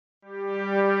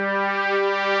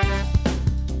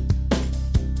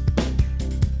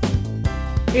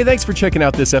Hey, thanks for checking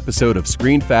out this episode of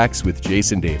Screen Facts with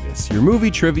Jason Davis, your movie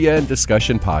trivia and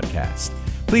discussion podcast.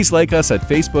 Please like us at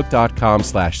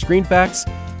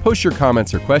facebook.com/screenfacts, post your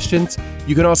comments or questions.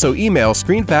 You can also email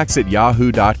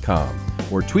screenfacts@yahoo.com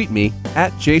or tweet me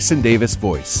at Jason Davis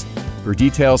Voice. For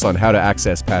details on how to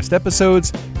access past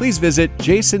episodes, please visit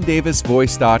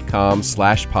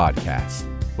jasondavisvoice.com/podcast.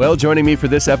 Well, joining me for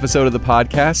this episode of the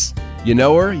podcast, you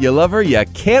know her, you love her, you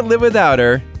can't live without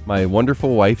her, my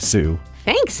wonderful wife, Sue.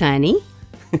 Thanks, honey.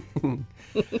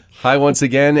 Hi once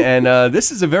again, and this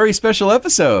is a very special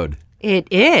episode. It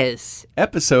is.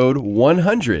 Episode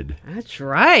 100. That's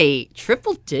right.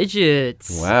 Triple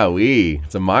digits. Wowee.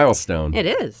 It's a milestone. It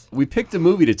is. We picked a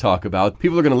movie to talk about.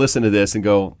 People are going to listen to this and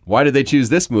go, why did they choose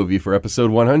this movie for episode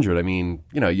 100? I mean,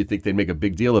 you'd think they'd make a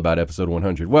big deal about episode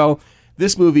 100. Well,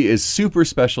 this movie is super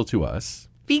special to us.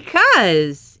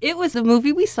 Because it was a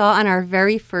movie we saw on our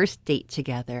very first date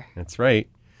together. That's right.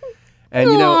 And,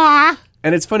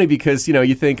 and it's funny because,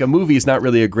 you think a movie is not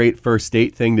really a great first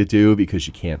date thing to do because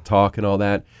you can't talk and all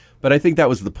that. But I think that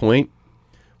was the point.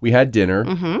 We had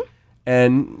dinner,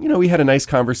 and, we had a nice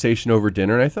conversation over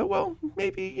dinner. And I thought, well,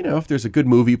 maybe, if there's a good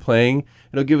movie playing,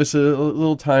 it'll give us a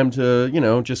little time to,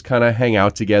 just kind of hang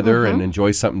out together and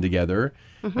enjoy something together.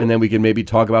 And then we can maybe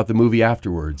talk about the movie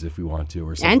afterwards if we want to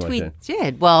or something like that. And we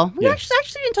did. Well, we actually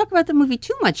didn't talk about the movie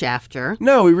too much after.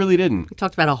 No, we really didn't. We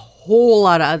talked about a whole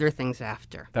lot of other things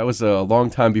after. That was a long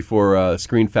time before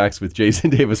Screen Facts with Jason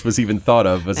Davis was even thought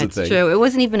of as a thing. That's true. It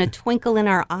wasn't even a twinkle in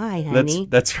our eye, honey.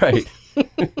 That's right.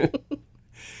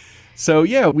 So,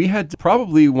 we had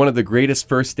probably one of the greatest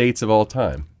first dates of all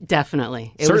time.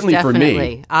 Definitely. Certainly for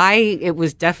me. It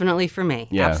was definitely for me.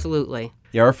 Yeah. Absolutely.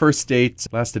 Yeah, our first date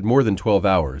lasted more than 12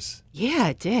 hours. Yeah,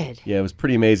 it did. Yeah, it was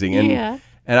pretty amazing. And, Yeah.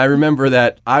 And I remember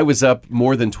that I was up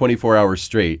more than 24 hours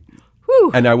straight.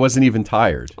 Whew. And I wasn't even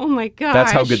tired. Oh, my gosh.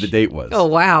 That's how good the date was. Oh,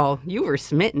 wow. You were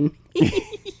smitten.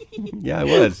 Yeah, I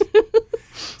was.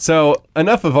 So,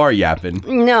 enough of our yapping.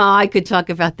 No, I could talk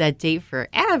about that date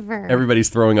forever. Everybody's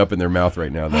throwing up in their mouth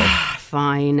right now, though.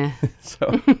 Fine.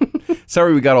 So,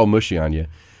 sorry we got all mushy on you.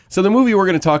 So the movie we're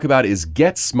going to talk about is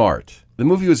Get Smart. The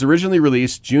movie was originally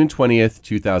released June 20th,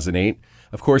 2008.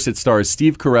 Of course, it stars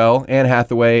Steve Carell, Anne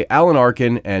Hathaway, Alan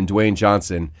Arkin, and Dwayne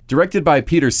Johnson. Directed by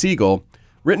Peter Siegel.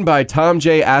 Written by Tom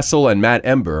J. Assel and Matt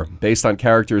Ember, based on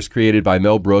characters created by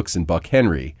Mel Brooks and Buck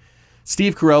Henry.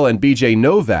 Steve Carell and B.J.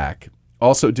 Novak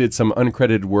also did some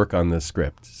uncredited work on the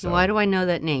script. So. Why do I know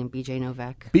that name, B.J.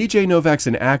 Novak? B.J. Novak's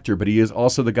an actor, but he is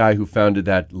also the guy who founded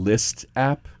that List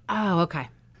app. Oh, okay.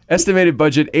 Estimated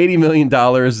budget, $80 million.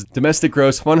 Domestic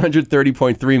gross,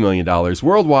 $130.3 million.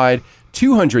 Worldwide,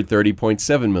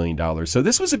 $230.7 million. So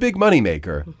this was a big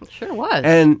moneymaker. It sure was.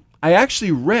 And I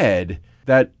actually read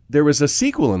that there was a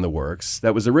sequel in the works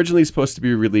that was originally supposed to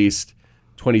be released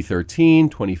 2013,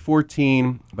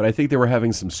 2014, but I think they were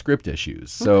having some script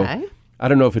issues. So Okay. I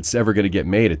don't know if it's ever going to get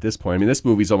made at this point. I mean, this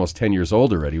movie's almost 10 years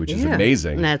old already, which is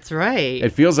amazing. That's right.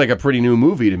 It feels like a pretty new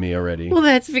movie to me already. Well,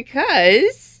 that's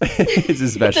because It's a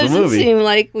special it doesn't movie. seem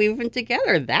like we've been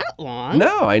together that long.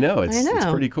 No, I know. It's I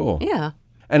know. pretty cool. Yeah.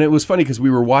 And it was funny because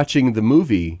we were watching the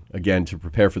movie again to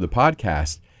prepare for the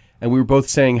podcast, and we were both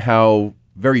saying how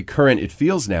very current it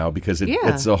feels now because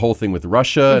it's a whole thing with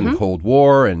Russia and the Cold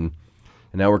War, and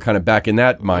now we're kind of back in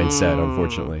that mindset,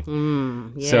 unfortunately.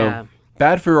 Yeah. So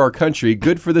bad for our country,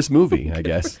 good for this movie, I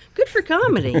guess. Good for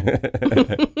comedy.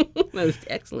 Most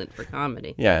excellent for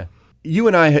comedy. Yeah. You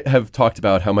and I have talked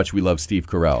about how much we love Steve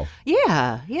Carell.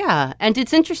 Yeah. And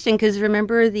it's interesting because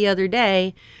remember the other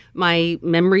day, my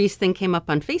memories thing came up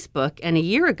on Facebook, and a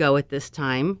year ago at this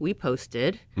time, we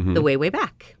posted The Way, Way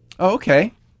Back. Oh,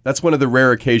 okay. That's one of the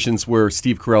rare occasions where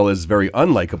Steve Carell is very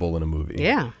unlikable in a movie.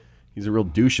 Yeah. He's a real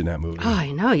douche in that movie. Oh,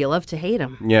 I know. You love to hate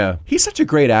him. Yeah. He's such a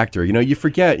great actor. You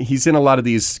forget he's in a lot of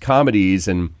these comedies,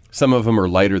 and some of them are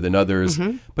lighter than others.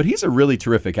 But he's a really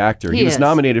terrific actor. He was is.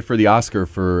 nominated for the Oscar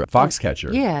for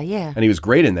Foxcatcher. Yeah. And he was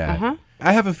great in that.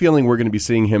 I have a feeling we're going to be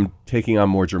seeing him taking on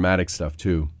more dramatic stuff,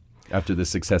 too, after the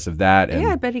success of that. And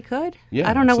Yeah, I bet he could. Yeah,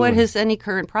 I don't know what absolutely. any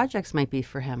current projects might be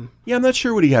for him. Yeah, I'm not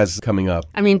sure what he has coming up.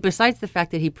 I mean, besides the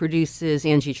fact that he produces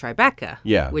Angie Tribeca.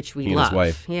 Yeah, Which we he and love. his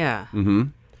wife. Yeah.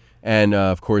 And,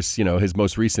 of course, his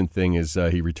most recent thing is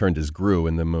he returned as Gru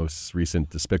in the most recent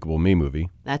Despicable Me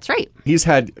movie. That's right. He's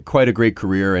had quite a great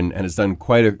career and has done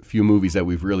quite a few movies that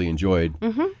we've really enjoyed.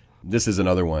 This is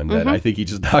another one that I think he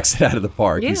just knocks it out of the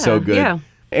park. He's so good. Yeah.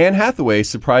 Anne Hathaway,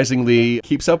 surprisingly,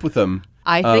 keeps up with him.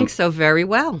 I think so very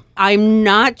well. I'm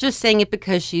not just saying it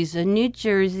because she's a New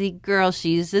Jersey girl.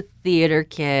 She's a theater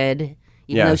kid,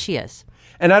 even though she is.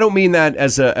 And I don't mean that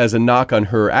as a knock on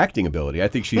her acting ability. I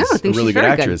think she's No, I think a really she's good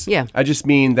very good. actress. Yeah. I just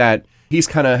mean that He's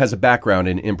kind of has a background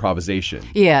in improvisation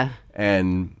Yeah.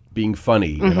 and being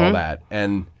funny and all that.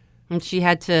 And she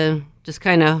had to just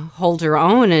kind of hold her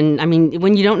own. And I mean,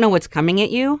 when you don't know what's coming at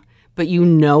you, but you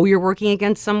know you're working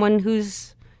against someone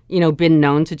who's, been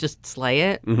known to just slay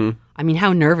it. I mean,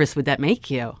 how nervous would that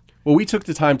make you? well, we took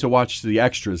the time to watch the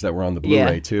extras that were on the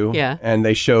Blu-ray too. Yeah. And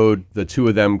they showed the two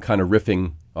of them kind of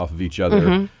riffing off of each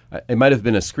other. It might have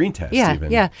been a screen test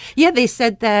even. Yeah, they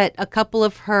said that a couple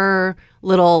of her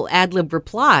little ad-lib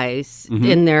replies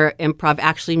in their improv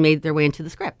actually made their way into the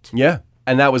script. Yeah.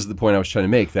 And that was the point I was trying to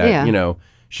make, that, Yeah.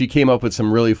 She came up with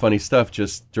some really funny stuff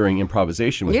just during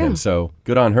improvisation with him. So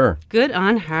good on her. Good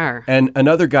on her. And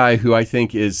another guy who I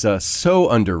think is so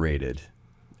underrated,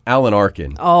 Alan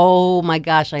Arkin. Oh my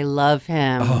gosh, I love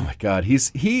him. Oh my God.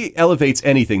 He elevates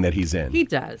anything that he's in. He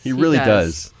does. He really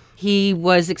does. He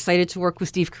was excited to work with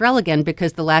Steve Carell again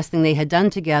because the last thing they had done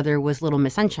together was Little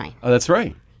Miss Sunshine. Oh, that's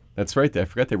right. That's right. I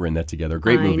forgot they were in that together.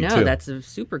 Great movie, I know, too. that's a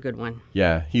super good one.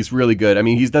 Yeah, he's really good. I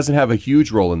mean, he doesn't have a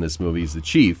huge role in this movie. He's the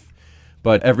chief,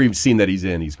 but every scene that he's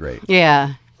in, he's great.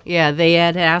 Yeah. They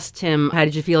had asked him, how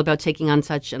did you feel about taking on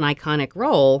such an iconic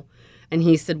role? And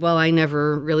he said, well, I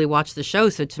never really watched the show,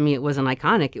 so to me it wasn't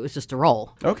iconic. It was just a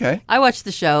role. Okay. I watched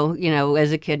the show,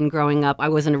 as a kid and growing up. I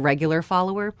wasn't a regular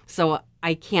follower, so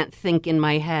I can't think in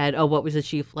my head, what was the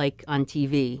chief like on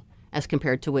TV as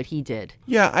compared to what he did?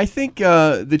 Yeah, I think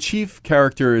the chief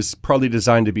character is probably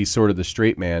designed to be sort of the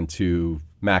straight man to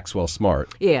Maxwell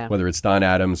Smart. Yeah. Whether it's Don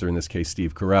Adams or in this case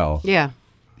Steve Carell. Yeah.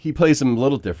 He plays him a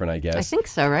little different, I guess. I think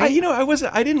so, right?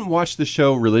 I didn't watch the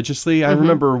show religiously. I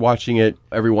remember watching it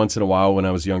every once in a while when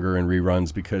I was younger in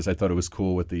reruns because I thought it was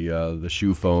cool with the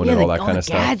shoe phone and all that kind of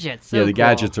stuff. Gadgets. Yeah, the cool.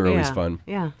 gadgets are always fun.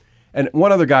 Yeah. And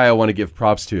one other guy I want to give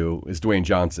props to is Dwayne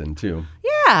Johnson, too.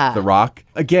 Yeah. The Rock.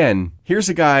 Again, here's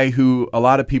a guy who a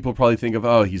lot of people probably think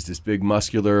of, he's this big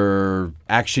muscular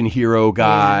action hero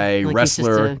guy, like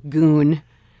wrestler. He's just a goon.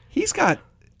 He's got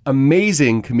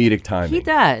amazing comedic timing. He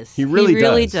does. He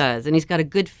really does. And he's got a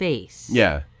good face.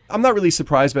 Yeah. I'm not really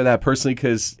surprised by that personally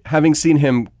because having seen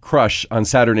him crush on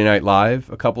Saturday Night Live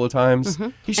a couple of times,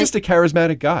 he's just a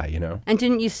charismatic guy, And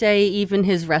didn't you say even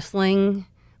his wrestling,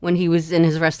 when he was in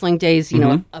his wrestling days,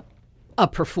 a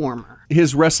performer?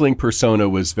 His wrestling persona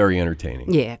was very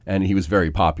entertaining. Yeah. And he was very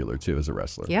popular, too, as a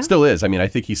wrestler. Yeah. Still is. I mean, I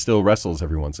think he still wrestles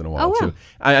every once in a while, wow. too.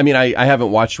 I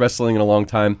haven't watched wrestling in a long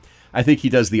time. I think he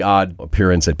does the odd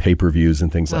appearance at pay-per-views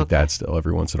and things like that still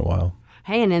every once in a while.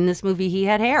 Hey, and in this movie, he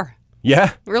had hair.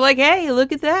 Yeah. We're like, hey,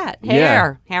 look at that.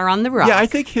 Hair. Hair on the Rock. Yeah, I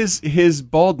think his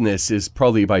baldness is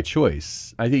probably by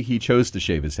choice. I think he chose to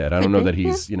shave his head. I don't know that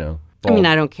he's, bald. I mean,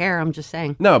 I don't care. I'm just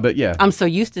saying. No, but yeah. I'm so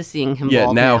used to seeing him Yeah,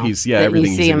 bald now that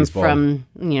everything you he's see in him is bald.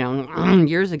 from,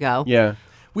 years ago. Yeah.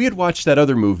 We had watched that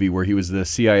other movie where he was the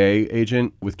CIA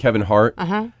agent with Kevin Hart.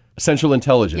 Central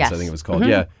Intelligence, Yes. I think it was called.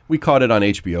 Yeah. We caught it on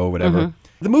HBO or whatever.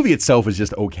 The movie itself was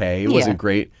just okay. It wasn't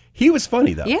great. He was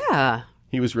funny, though. Yeah.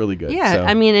 He was really good. Yeah. so.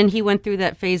 I mean, and he went through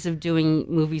that phase of doing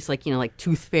movies like, like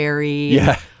Tooth Fairy.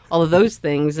 Yeah. All of those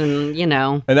things. And,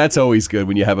 And that's always good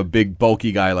when you have a big,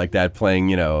 bulky guy like that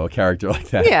playing, a character like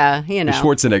that. Yeah,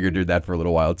 Schwarzenegger did that for a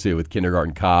little while, too, with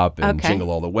Kindergarten Cop and Jingle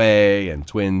All the Way and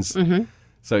Twins.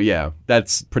 So, yeah,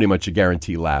 that's pretty much a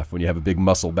guarantee laugh when you have a big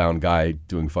muscle-bound guy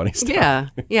doing funny stuff. Yeah.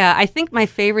 Yeah. I think my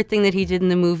favorite thing that he did in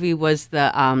the movie was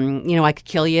the, I could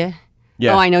kill you.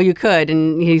 Yeah. Oh, I know you could.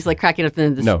 And he's like cracking up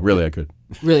in this. No, really, I could.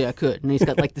 Really, I could. And he's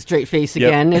got like the straight face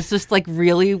again. It's just like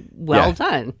really well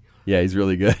done. Yeah, he's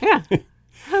really good. Yeah.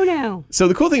 Oh, no. So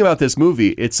the cool thing about this movie,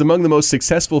 it's among the most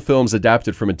successful films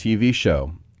adapted from a TV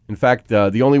show. In fact,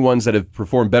 the only ones that have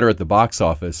performed better at the box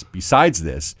office besides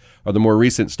this are the more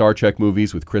recent Star Trek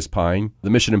movies with Chris Pine, the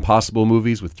Mission Impossible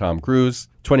movies with Tom Cruise,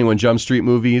 21 Jump Street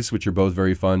movies, which are both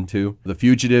very fun too, The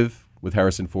Fugitive with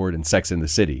Harrison Ford, and Sex and the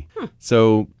City.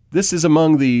 So this is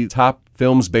among the top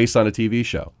films based on a TV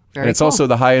show. Very and it's cool. also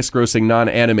the highest grossing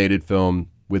non-animated film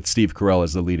with Steve Carell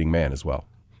as the leading man as well.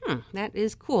 That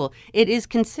is cool. It is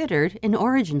considered an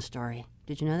origin story.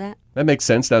 Did you know that? That makes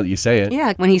sense now that you say it.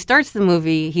 Yeah. When he starts the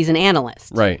movie, he's an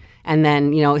analyst. Right. And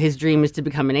then, his dream is to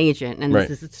become an agent. And Right.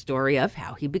 this is the story of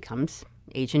how he becomes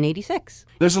Agent 86.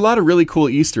 There's a lot of really cool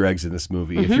Easter eggs in this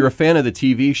movie. If you're a fan of the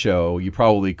TV show, you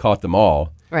probably caught them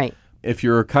all. Right. If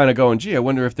you're kind of going, gee, I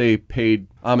wonder if they paid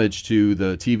homage to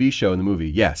the TV show in the movie.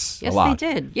 Yes, Yes, a lot.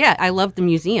 they did. Yeah, I love the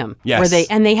museum. Yes. Where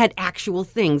they had actual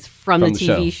things from the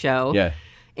TV show Yeah.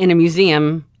 in a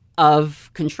museum of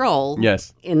Control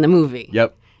Yes. in the movie.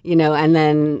 Yep. And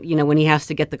then, when he has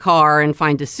to get the car and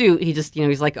find a suit, he just,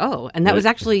 he's like, oh. And that Right. was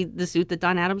actually the suit that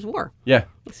Don Adams wore. Yeah.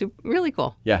 So really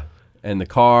cool. Yeah. And the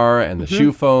car and the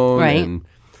shoe phone. Right.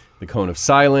 And The Cone of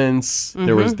Silence.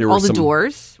 There were All the some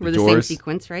doors were the same doors.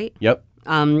 sequence, right? Yep.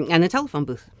 And the telephone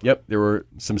booth. Yep. There were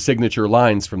some signature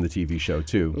lines from the TV show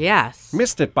too. Yes.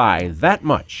 Missed it by that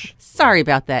much. Sorry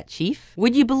about that, Chief.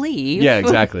 Would you believe? Yeah,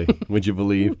 exactly. Would you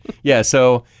believe? Yeah,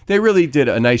 so they really did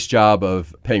a nice job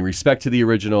of paying respect to the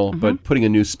original, but putting a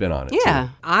new spin on it. Yeah. too.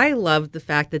 I loved the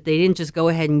fact that they didn't just go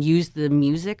ahead and use the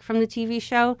music from the TV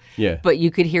show, Yeah. but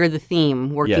you could hear the theme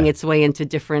working Yeah. its way into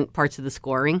different parts of the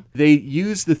scoring. They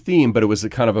used the theme, but it was a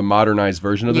kind of a modernized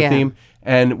version of the Yeah. theme.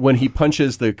 And when he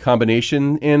punches the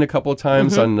combination in a couple of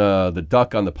times on the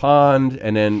duck on the pond,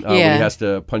 and then when he Yeah. has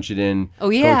to punch it in Oh,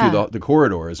 yeah. going through the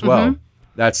corridor as well.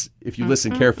 That's, if you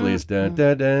listen carefully, it's da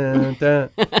da da da.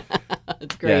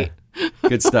 It's great. Yeah.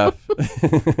 Good stuff.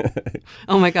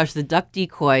 Oh my gosh, the duck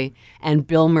decoy and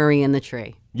Bill Murray in the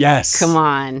tree. Yes. Come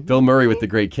on. Bill Murray with the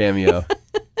great cameo.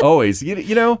 Always.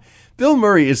 You know, Bill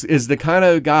Murray is the kind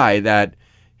of guy that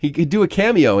he could do a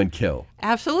cameo and kill.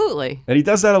 Absolutely. And he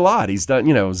does that a lot. He's done,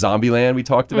 Zombieland we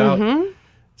talked about.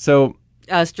 So,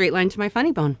 Straight line to my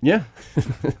funny bone. yeah.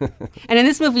 And in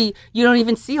this movie, you don't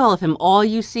even see all of him. All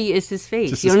you see is his face.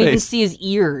 Just You his don't even face. see his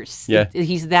ears. Yeah.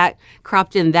 He's that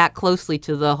cropped in that closely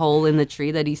to the hole in the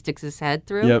tree that he sticks his head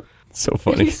through. Yep. So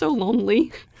funny. He's so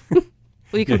lonely.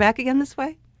 Will you come back again this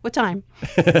way? What time?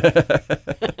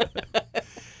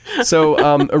 So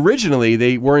originally,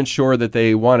 they weren't sure that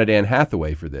they wanted Anne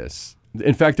Hathaway for this.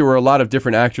 In fact, there were a lot of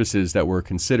different actresses that were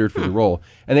considered for the role.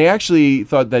 And they actually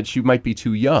thought that she might be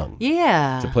too young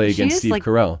Yeah. to play She against is Steve like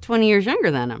Carell. 20 years younger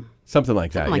than him. Something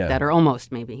like that, Something like yeah. that, or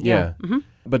almost maybe. Yeah.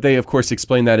 But they, of course,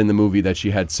 explained that in the movie that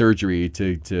she had surgery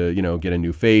to get a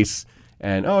new face.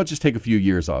 And, just take a few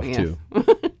years off, too.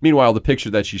 Meanwhile, the picture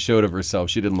that she showed of herself,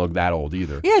 she didn't look that old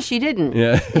either. Yeah, she didn't.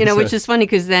 Yeah. Which is funny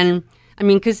because then,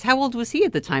 because how old was he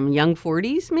at the time? Young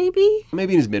 40s, maybe?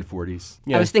 Maybe in his mid-40s.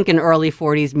 Yeah. I was thinking early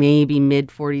 40s, maybe mid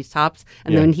 40s tops.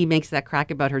 And Yeah. then he makes that crack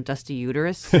about her dusty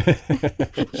uterus.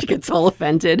 She gets all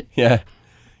offended. Yeah.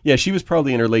 Yeah, she was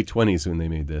probably in her late 20s when they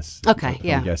made this. Okay, I'm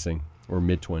yeah. guessing. Or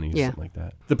mid-20s, Yeah. something like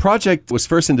that. The project was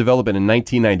first in development in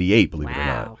 1998, believe it or Wow.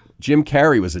 not. Jim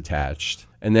Carrey was attached.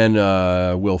 And then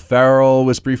Will Ferrell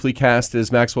was briefly cast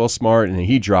as Maxwell Smart, and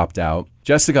he dropped out.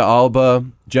 Jessica Alba,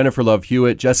 Jennifer Love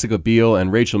Hewitt, Jessica Biel,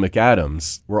 and Rachel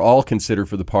McAdams were all considered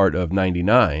for the part of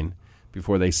 99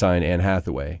 before they signed Anne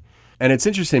Hathaway. And it's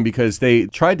interesting because they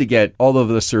tried to get all of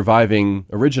the surviving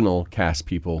original cast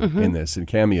people in this and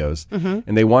cameos,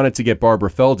 and they wanted to get Barbara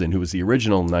Feldon, who was the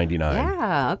original 99.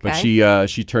 Yeah, okay. But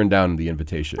she turned down the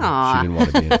invitation. Aw. She didn't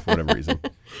want to be in it for whatever reason.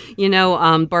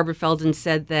 Barbara Feldon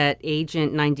said that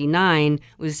Agent 99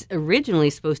 was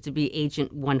originally supposed to be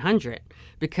Agent 100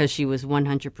 because she was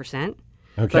 100%.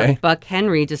 Okay. But Buck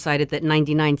Henry decided that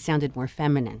 99 sounded more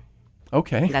feminine.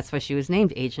 Okay. That's why she was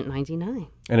named Agent 99.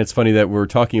 And it's funny that we're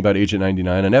talking about Agent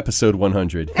 99 on episode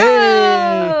 100.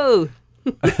 Oh!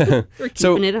 We're keeping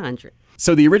So- it 100.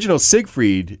 So the original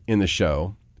Siegfried in the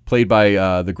show, played by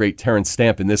the great Terrence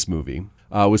Stamp in this movie,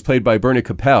 was played by Bernie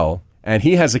Capel, and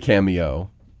he has a cameo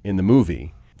in the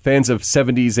movie. Fans of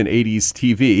 70s and 80s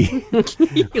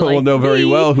TV will like know very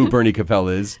me. well who Bernie Capel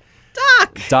is.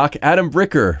 Doc Adam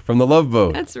Bricker from The Love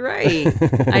Boat. That's right.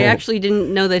 I actually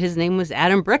didn't know that his name was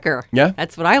Adam Bricker. Yeah?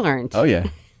 That's what I learned. Oh, yeah.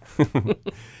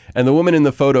 And the woman in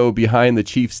the photo behind the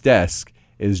chief's desk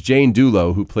is Jane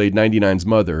Dulo, who played 99's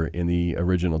mother in the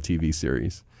original TV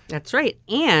series. That's right.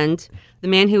 And the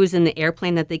man who was in the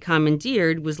airplane that they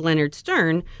commandeered was Leonard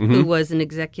Stern, who was an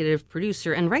executive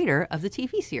producer and writer of the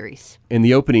TV series. In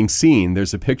the opening scene,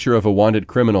 there's a picture of a wanted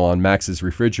criminal on Max's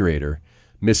refrigerator.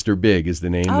 Mr. Big is the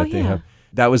name Oh, that they yeah. have.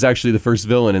 That was actually the first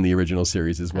villain in the original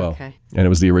series as well. Okay. And it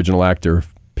was the original actor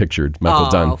pictured, Michael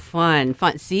Oh, Dunn.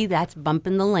 fun. See, that's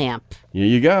bumping the lamp. Here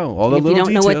you go. All the If you little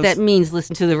don't know what details. that means,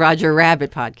 listen to the Roger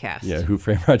Rabbit podcast. Yeah, Who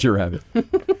Framed Roger Rabbit.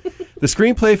 The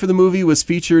screenplay for the movie was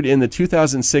featured in the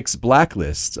 2006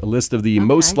 Blacklist, a list of the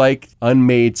most liked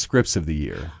unmade scripts of the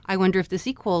year. I wonder if this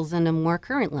equals in a more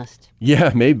current list.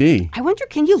 Yeah, maybe. I wonder,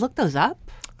 can you look those up?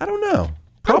 I don't know.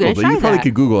 I'm gonna Probably. try You probably that.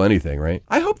 could Google anything, right?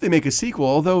 I hope they make a sequel,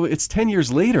 although it's 10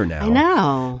 years later now. I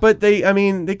know. But they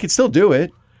could still do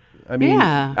it. I mean,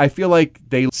 Yeah. I feel like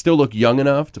they still look young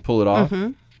enough to pull it off.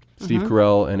 Steve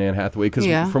Carell and Anne Hathaway. Because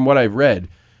Yeah. from what I've read,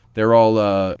 they're all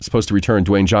supposed to return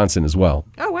Dwayne Johnson as well.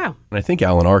 Oh, wow. And I think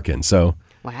Alan Arkin. So,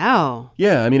 Wow.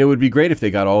 yeah, I mean, it would be great if they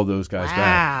got all those guys back.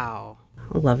 Wow.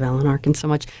 I love Alan Arkin so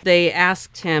much. They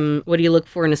asked him, what do you look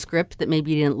for in a script that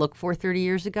maybe you didn't look for 30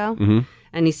 years ago? Mm-hmm.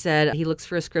 And he said he looks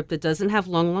for a script that doesn't have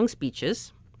long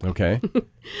speeches. Okay.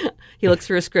 He looks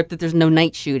for a script that there's no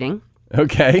night shooting.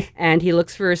 Okay. And he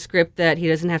looks for a script that he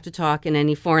doesn't have to talk in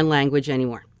any foreign language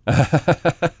anymore.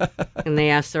 And they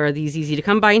asked, "Are these easy to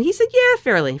come by?" And he said, "Yeah,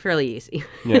 fairly easy."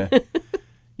 Yeah.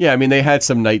 Yeah, I mean, they had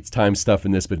some nighttime stuff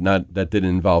in this, but not that didn't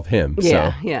involve him.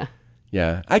 Yeah, So, yeah.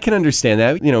 yeah, I can understand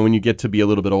that. You know, when you get to be a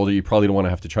little bit older, you probably don't want to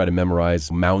have to try to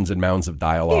memorize mounds and mounds of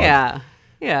dialogue. Yeah,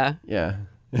 yeah. Yeah.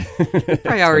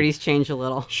 Priorities change a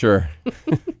little. Sure.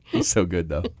 He's so good,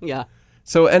 though. Yeah.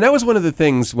 So, and that was one of the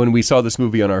things when we saw this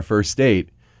movie on our first date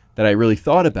that I really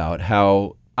thought about,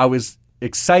 how I was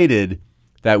excited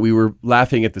that we were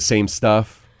laughing at the same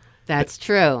stuff. That's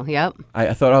true. Yep.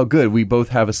 I thought, oh, good. We both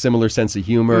have a similar sense of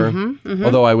humor. Mm-hmm.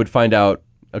 Although I would find out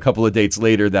a couple of dates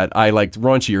later that I liked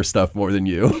raunchier stuff more than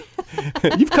you.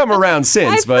 You've come around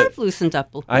since, but I've loosened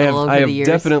up a little I over have the years.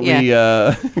 definitely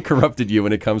Yeah. corrupted you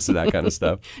when it comes to that kind of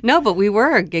stuff. No, but we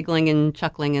were giggling and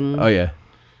chuckling and Oh, yeah.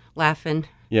 laughing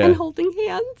Yeah. and holding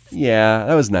hands. Yeah,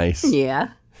 that was nice. Yeah.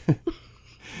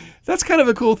 That's kind of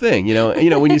a cool thing, you know.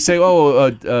 When you say,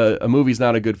 "Oh, a movie's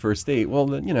not a good first date," well,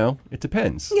 then, it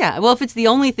depends. Yeah. Well, if it's the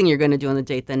only thing you're going to do on the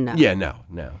date, then no. Yeah, no.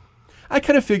 I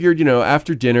kind of figured,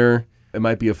 after dinner, it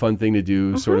might be a fun thing to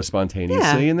do, sort of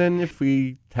spontaneously, Yeah. and then if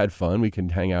we had fun, we can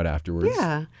hang out afterwards.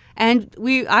 Yeah. And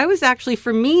I was actually,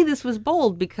 for me, this was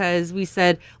bold because we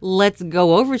said, let's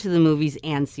go over to the movies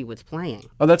and see what's playing.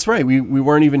 Oh, that's right. We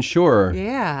weren't even sure.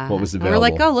 Yeah. What was And we're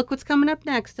like, available. oh, look what's coming up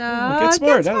next. Get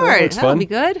Smart. That looks That'll fun. be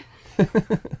good.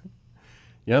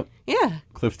 Yep. Yeah.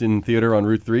 Clifton Theater on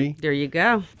Route 3. There you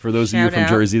go. For those of you Shout from out.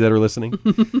 Jersey that are listening.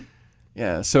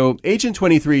 Yeah. So Agent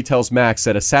 23 tells Max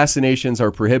that assassinations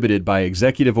are prohibited by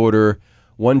Executive Order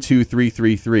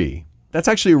 12333. That's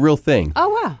actually a real thing.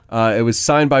 Oh, wow. It was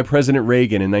signed by President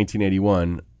Reagan in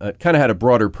 1981. It kind of had a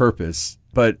broader purpose,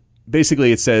 but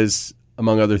basically it says,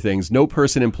 among other things, no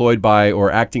person employed by or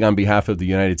acting on behalf of the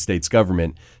United States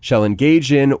government shall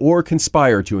engage in or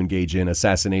conspire to engage in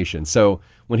assassination. So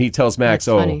when he tells Max,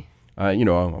 That's funny.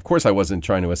 of course I wasn't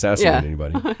trying to assassinate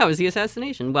anybody. How was the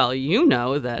assassination? Well, you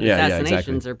know that Yeah,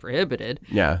 assassinations exactly. are prohibited.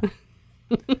 Yeah.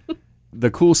 The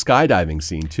cool skydiving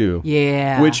scene, too.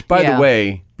 Yeah. Which, by yeah. the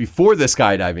way, before the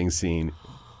skydiving scene,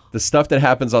 the stuff that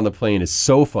happens on the plane is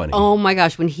so funny. Oh my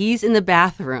gosh, when he's in the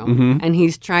bathroom and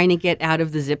he's trying to get out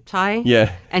of the zip tie. Mm-hmm.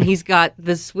 Yeah. And he's got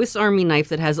the Swiss Army knife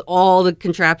that has all the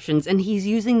contraptions and he's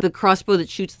using the crossbow that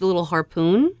shoots the little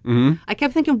harpoon. Mm-hmm. I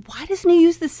kept thinking, why doesn't he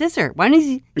use the scissor? Why doesn't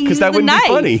he Because use that the wouldn't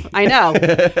knife? be funny. I know.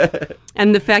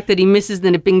 And the fact that he misses,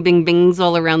 then it bing, bing, bings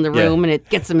all around the room and it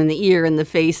gets him in the ear and the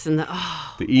face and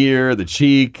The ear, the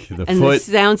cheek, the and foot.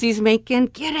 the sounds he's making.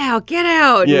 Get out, get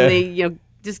out. Yeah. And they,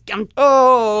 just My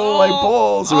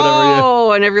balls or whatever.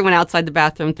 Oh, and everyone outside the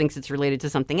bathroom thinks it's related to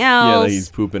something Yeah, else. like he's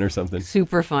pooping or something.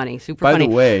 Super funny, super By funny.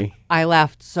 the way, I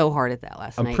laughed so hard at that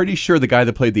last I'm night. pretty sure the guy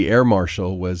that played the air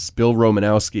marshal was Bill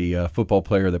Romanowski, a football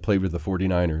player that played with the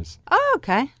 49ers. Oh,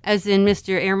 okay. As in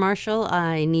Mr. Air Marshal,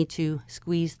 I need to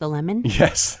squeeze the lemon.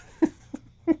 Yes.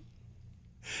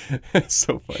 It's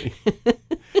so funny.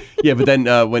 Yeah, but then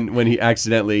when he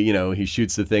accidentally, he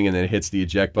shoots the thing and then hits the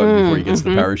eject button before he gets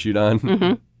the parachute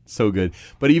on. So good.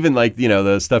 But even like,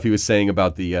 the stuff he was saying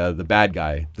about the bad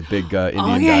guy, the big Indian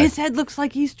Oh, yeah, guy. his head looks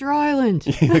like Easter Island.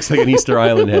 He looks like an Easter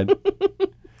Island head.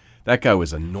 That guy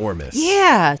was enormous.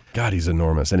 Yeah, God, he's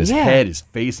enormous. And his Yeah. head, his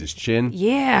face, his chin.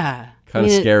 yeah. Kind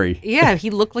of scary. Yeah, he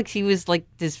looked like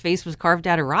his face was carved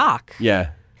out of rock. Yeah.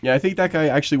 Yeah, I think that guy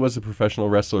actually was a professional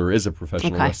wrestler, or is a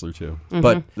professional Okay. wrestler too.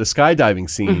 But the skydiving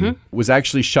scene was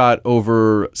actually shot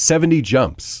over 70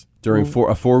 jumps during a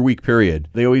 4-week period.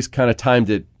 They always kind of timed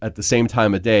it at the same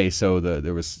time of day, so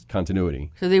there was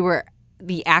continuity. So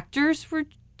the actors were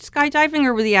skydiving,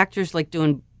 or were the actors like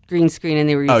doing green screen and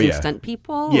they were using stunt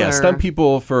people? Yeah, or? stunt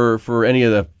people for any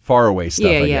of the faraway stuff,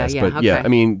 I guess. Yeah, But okay. yeah, I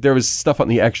mean, there was stuff on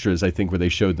the extras, I think, where they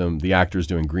showed them, the actors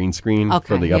doing green screen for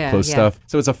Okay, the up-close yeah. stuff.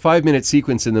 So it's a 5-minute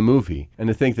sequence in the movie. And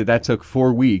to think that took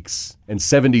 4 weeks and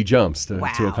 70 jumps to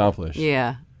accomplish.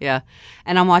 Yeah, yeah.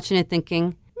 And I'm watching it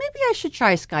thinking, maybe I should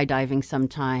try skydiving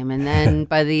sometime. And then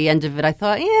by the end of it, I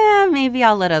thought, yeah, maybe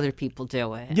I'll let other people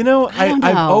do it. You know, I don't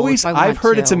I've know always if I want I've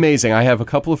heard to. it's amazing. I have a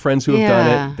couple of friends who have done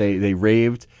Yeah. it. They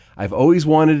raved. I've always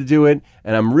wanted to do it,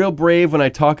 and I'm real brave when I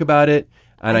talk about it.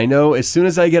 And I know as soon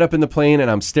as I get up in the plane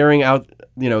and I'm staring out,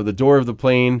 the door of the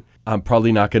plane, I'm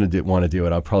probably not going to want to do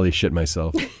it. I'll probably shit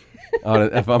myself.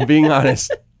 If I'm being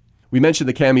honest. We mentioned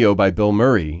the cameo by Bill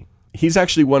Murray. He's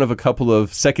actually one of a couple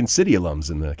of Second City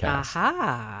alums in the cast.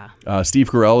 Aha.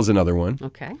 Steve Carell is another one.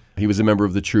 Okay. He was a member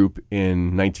of the troupe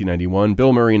in 1991,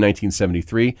 Bill Murray in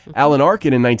 1973, Alan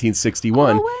Arkin in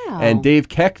 1961, Oh, wow. and Dave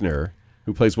Koechner,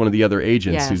 who plays one of the other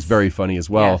agents, Yes. who's very funny as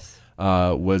well,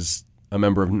 Yes. was a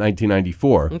member of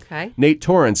 1994. Okay. Nate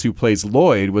Torrance, who plays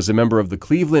Lloyd, was a member of the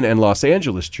Cleveland and Los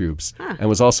Angeles troops and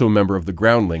was also a member of the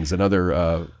Groundlings,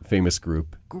 another famous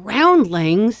group.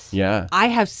 Groundlings? Yeah. I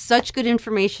have such good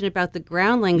information about the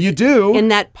Groundlings. You do? In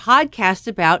that podcast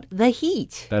about the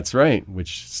Heat. That's right,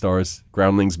 which stars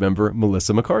Groundlings member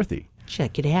Melissa McCarthy.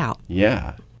 Check it out.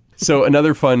 Yeah. So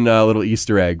another fun little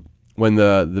Easter egg. When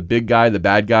the big guy, the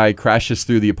bad guy, crashes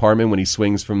through the apartment when he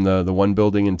swings from the one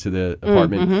building into the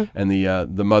apartment, and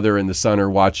the mother and the son are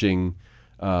watching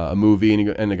a movie,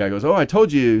 and the guy goes, "Oh, I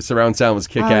told you surround sound was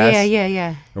kick-ass."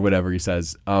 Yeah. Or whatever he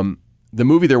says. The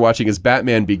movie they're watching is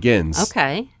Batman Begins.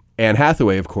 Okay. Anne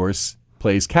Hathaway, of course,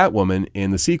 plays Catwoman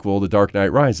in the sequel, The Dark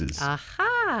Knight Rises.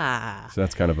 Aha. So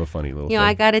that's kind of a funny little You know, thing.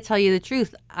 I got to tell you the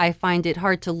truth. I find it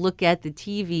hard to look at the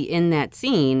TV in that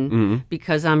scene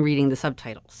because I'm reading the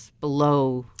subtitles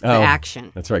below the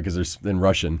action. That's right, because they're in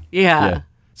Russian. Yeah.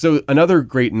 So another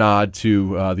great nod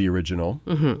to the original.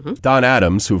 Don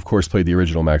Adams, who of course played the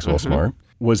original Maxwell Smart,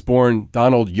 was born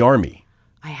Donald Yarmy.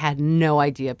 I had no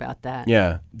idea about that.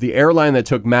 Yeah. The airline that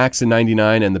took Max in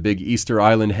 99 and the big Easter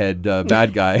Island head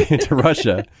bad guy to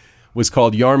Russia was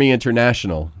called Yarmy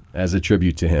International as a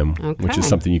tribute to him, which is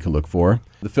something you can look for.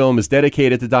 The film is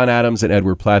dedicated to Don Adams and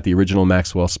Edward Platt, the original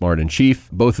Maxwell Smart in chief.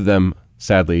 Both of them,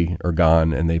 sadly, are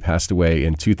gone, and they passed away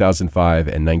in 2005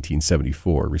 and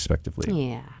 1974,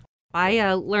 respectively. Yeah.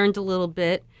 I learned a little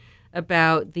bit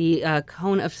about the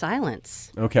Cone of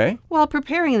Silence. Okay. While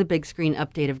preparing the big screen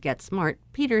update of Get Smart,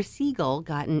 Peter Siegel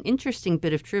got an interesting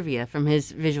bit of trivia from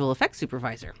his visual effects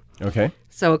supervisor. Okay.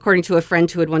 So according to a friend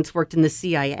who had once worked in the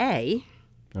CIA,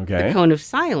 Okay. the Cone of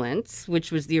Silence, which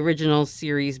was the original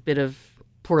series bit of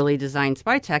poorly designed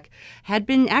spy tech, had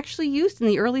been actually used in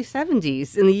the early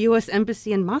 70s in the U.S.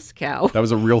 Embassy in Moscow. That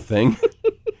was a real thing?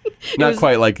 Not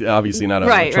quite like, obviously not an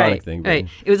electronic thing. But... Right.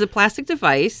 It was a plastic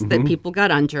device that people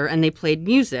got under, and they played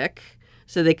music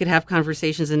so they could have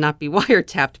conversations and not be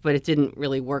wiretapped, but it didn't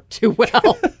really work too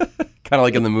well. Kind of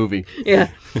like in the movie.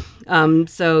 Yeah.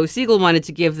 So Siegel wanted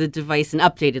to give the device an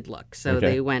updated look, so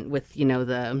Okay. they went with,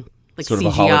 the like Sort of a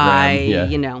CGI,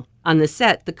 hologram, yeah. On the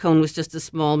set, the cone was just a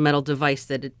small metal device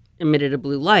that emitted a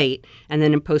blue light, and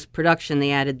then in post-production, they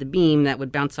added the beam that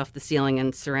would bounce off the ceiling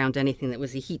and surround anything that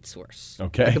was a heat source,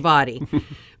 Okay. like a body.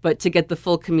 But to get the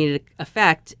full comedic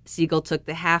effect, Siegel took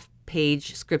the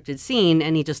half-page scripted scene,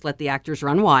 and he just let the actors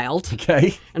run wild.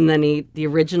 Okay. And then the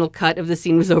original cut of the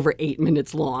scene was over 8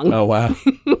 minutes long. Oh, wow.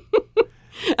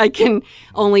 I can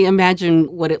only imagine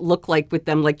what it looked like with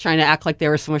them, like trying to act like they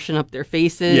were smushing up their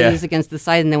faces against the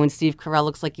side. And then when Steve Carell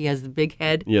looks like he has the big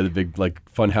head. Yeah, the big, like,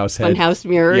 funhouse head. Funhouse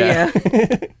mirror, yeah.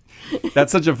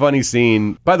 That's such a funny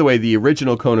scene. By the way, the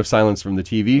original Cone of Silence from the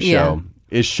TV show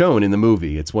is shown in the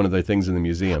movie. It's one of the things in the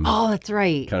museum. Oh, that's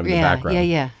right. Kind of in the background.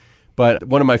 Yeah. But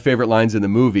one of my favorite lines in the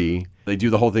movie, they do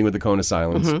the whole thing with the Cone of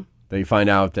Silence. Mm-hmm. They find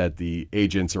out that the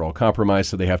agents are all compromised,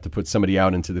 so they have to put somebody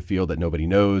out into the field that nobody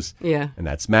knows. Yeah. And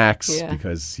that's Max,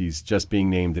 because he's just being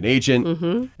named an agent.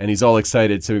 And he's all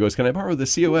excited. So he goes, "Can I borrow the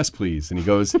COS, please?" And he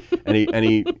goes, and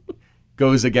he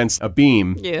goes against a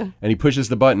beam. Yeah. And he pushes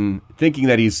the button, thinking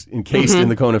that he's encased in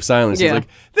the Cone of Silence. He's like,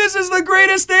 "This is the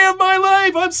greatest day of my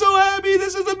life. I'm so happy.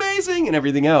 This is amazing," and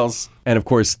everything else. And of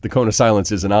course, the Cone of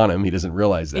Silence isn't on him. He doesn't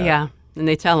realize that. Yeah. And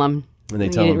they tell him. And they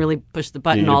you tell didn't him, really push the "You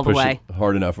button didn't all the push way. it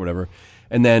hard enough," or whatever.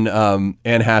 And then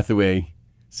Anne Hathaway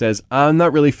says, "I'm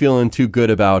not really feeling too good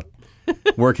about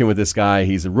working with this guy.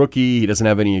 He's a rookie. He doesn't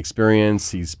have any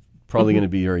experience. He's probably going to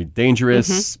be very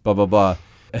dangerous, blah, blah, blah."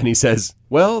 And he says,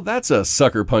 "Well, that's a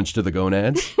sucker punch to the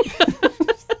gonads."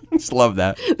 Just love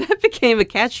that. That became a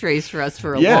catchphrase for us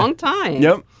for a long time.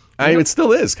 Yep. It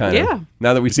still is, kind of. Yeah.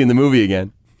 Now that we've seen the movie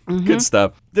again. Good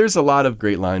stuff. There's a lot of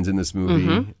great lines in this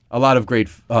movie. A lot of great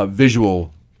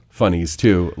visual funnies,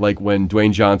 too. Like when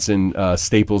Dwayne Johnson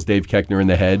staples Dave Koechner in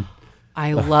the head.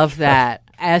 I love that.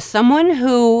 As someone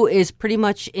who is pretty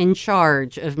much in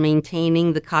charge of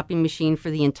maintaining the copy machine for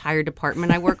the entire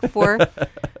department I work for,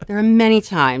 there are many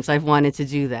times I've wanted to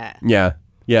do that. Yeah.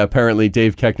 Yeah, apparently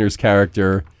Dave Koechner's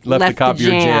character left the copier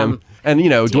jam. And,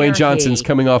 Dwayne Johnson's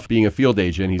coming off being a field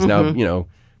agent. He's now,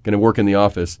 going to work in the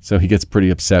office. So he gets pretty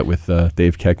upset with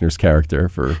Dave Koechner's character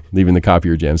for leaving the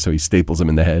copier jam, so he staples him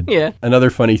in the head. Yeah.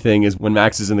 Another funny thing is when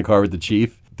Max is in the car with the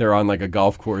chief, they're on like a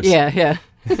golf course. Yeah.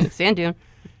 Sand dune.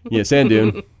 Yeah, sand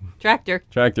dune. Tractor.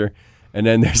 And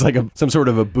then there's like some sort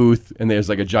of a booth, and there's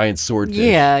like a giant swordfish.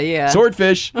 Yeah.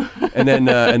 Swordfish. And then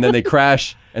they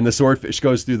crash, and the swordfish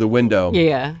goes through the window.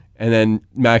 Yeah. And then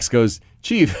Max goes,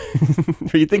 "Chief,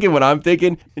 are you thinking what I'm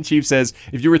thinking?" And Chief says,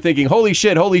 "If you were thinking, holy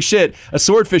shit, a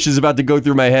swordfish is about to go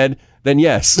through my head, then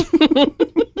yes."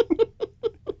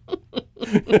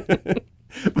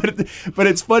 But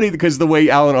it's funny because the way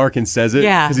Alan Arkin says it,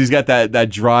 Yeah. because he's got that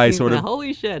dry sort of.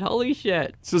 Holy shit, holy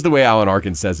shit. It's just the way Alan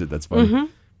Arkin says it that's funny.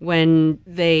 When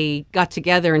they got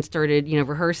together and started,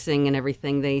 rehearsing and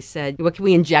everything, they said, what can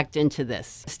we inject into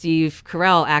this? Steve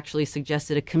Carell actually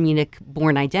suggested a comedic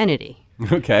Bourne Identity.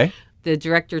 Okay. The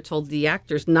director told the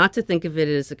actors not to think of it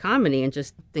as a comedy and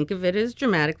just think of it as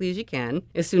dramatically as you can.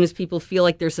 As soon as people feel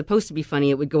like they're supposed to be funny,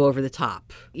 it would go over the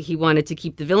top. He wanted to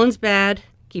keep the villains bad,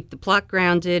 keep the plot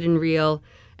grounded and real,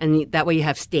 and that way you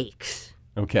have stakes.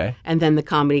 Okay. And then the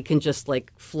comedy can just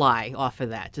fly off of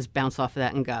that, just bounce off of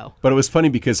that and go. But it was funny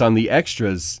because on the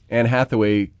extras, Anne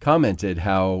Hathaway commented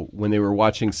how when they were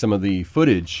watching some of the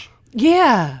footage,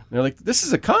 Yeah. they're like, this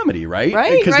is a comedy, right?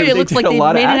 Right, Because right. they It looks did like a they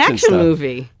lot made of an action stuff.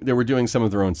 movie. They were doing some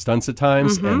of their own stunts at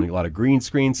times and a lot of green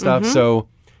screen stuff. So,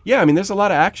 yeah, I mean, there's a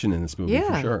lot of action in this movie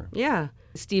for sure. Yeah.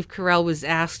 Steve Carell was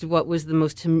asked what was the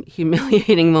most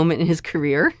humiliating moment in his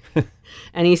career.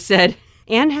 And he said,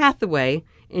 Anne Hathaway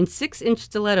in 6-inch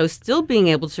stilettos still being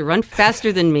able to run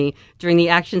faster than me during the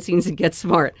action scenes and Get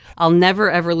Smart. I'll never,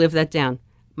 ever live that down.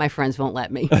 My friends won't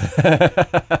let me.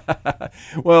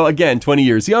 Well, again, 20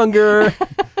 years younger,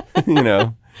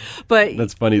 But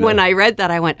That's funny, though. when I read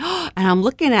that, I went, oh, and I'm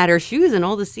looking at her shoes and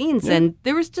all the scenes, and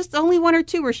there was just only one or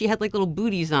two where she had little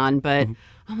booties on, but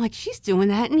I'm like, she's doing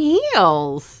that in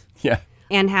heels. Yeah.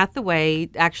 Anne Hathaway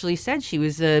actually said she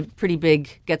was a pretty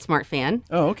big Get Smart fan.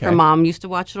 Oh, okay. Her mom used to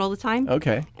watch it all the time.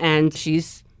 Okay. And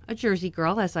she's a Jersey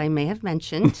girl, as I may have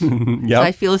mentioned. Yep. So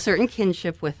I feel a certain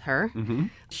kinship with her.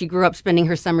 She grew up spending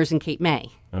her summers in Cape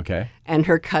May. Okay. And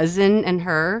her cousin and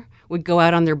her would go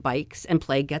out on their bikes and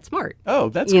play Get Smart. Oh,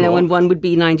 that's You know, cool. and one would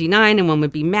be 99 and one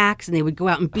would be Max, and they would go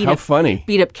out and beat How up funny.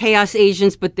 chaos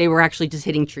agents, but they were actually just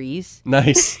hitting trees.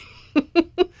 Nice.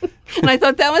 And I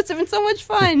thought that must have been so much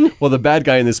fun. Well, the bad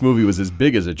guy in this movie was as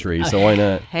big as a tree, so why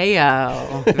not?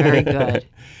 Hey-o. Very good.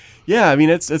 Yeah, I mean,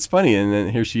 it's funny, and then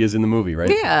here she is in the movie, right?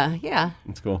 Yeah, yeah.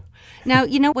 It's cool. Now,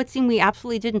 you know what scene we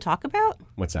absolutely didn't talk about?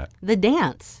 What's that? The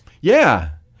dance.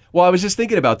 Yeah. Well, I was just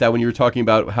thinking about that when you were talking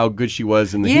about how good she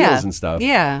was in the heels and stuff.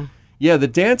 Yeah. Yeah, the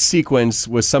dance sequence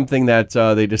was something that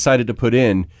they decided to put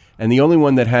in, and the only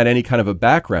one that had any kind of a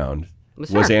background was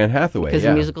her, Anne Hathaway. Because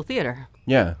yeah. of musical theater.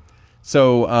 Yeah.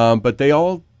 So, but they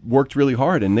all worked really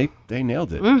hard, and they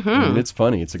nailed it. I mean, it's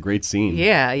funny. It's a great scene.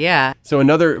 Yeah, yeah. So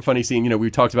another funny scene, we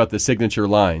talked about the signature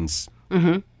lines.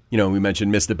 We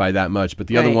mentioned missed it by that much, but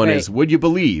the other one is, would you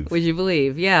believe? Would you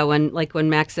believe? Yeah, when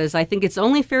Max says, I think it's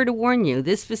only fair to warn you,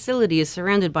 this facility is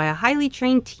surrounded by a highly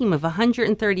trained team of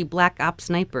 130 black ops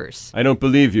snipers. I don't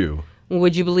believe you.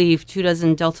 Would you believe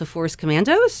 24 Delta Force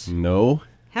commandos? No.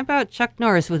 How about Chuck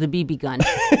Norris with a BB gun?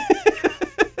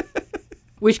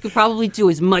 Which could probably do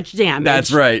as much damage.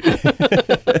 That's right.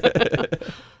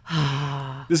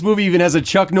 This movie even has a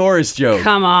Chuck Norris joke.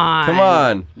 Come on. Come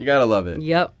on. You gotta love it.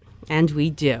 Yep. And we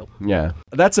do. Yeah.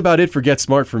 That's about it for Get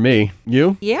Smart for me.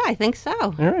 You? Yeah, I think so.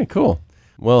 All right, cool.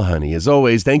 Well, honey, as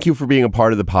always, thank you for being a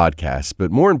part of the podcast.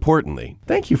 But more importantly,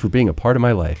 thank you for being a part of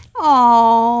my life.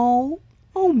 Oh,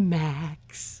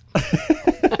 Max.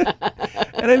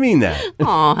 And I mean that.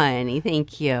 Oh, honey,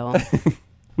 thank you.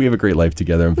 We have a great life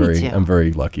together. I'm too.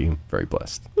 very lucky, very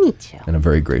blessed. Me too. And I'm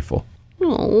very grateful.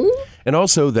 Oh. And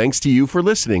also, thanks to you for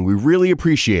listening. We really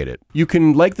appreciate it. You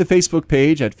can like the Facebook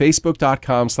page at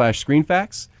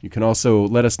facebook.com/screenfacts. You can also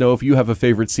let us know if you have a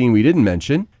favorite scene we didn't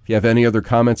mention. If you have any other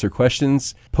comments or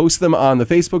questions, post them on the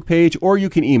Facebook page, or you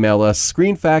can email us,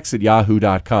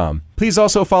 screenfacts@yahoo.com. Please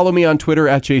also follow me on Twitter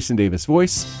at Jason Davis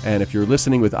Voice. And if you're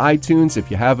listening with iTunes,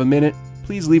 if you have a minute,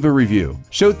 please leave a review.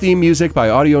 Show theme music by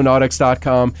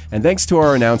Audionautics.com. And thanks to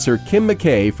our announcer, Kim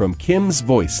McKay from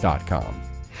Kim'sVoice.com.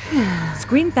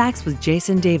 Screen Facts with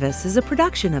Jason Davis is a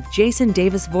production of Jason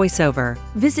Davis VoiceOver.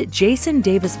 Visit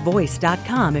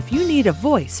jasondavisvoice.com if you need a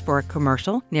voice for a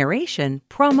commercial, narration,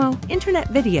 promo, internet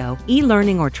video,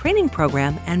 e-learning or training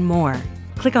program, and more.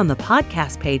 Click on the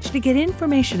podcast page to get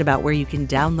information about where you can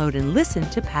download and listen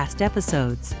to past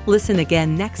episodes. Listen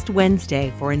again next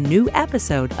Wednesday for a new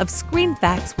episode of Screen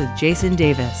Facts with Jason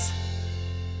Davis.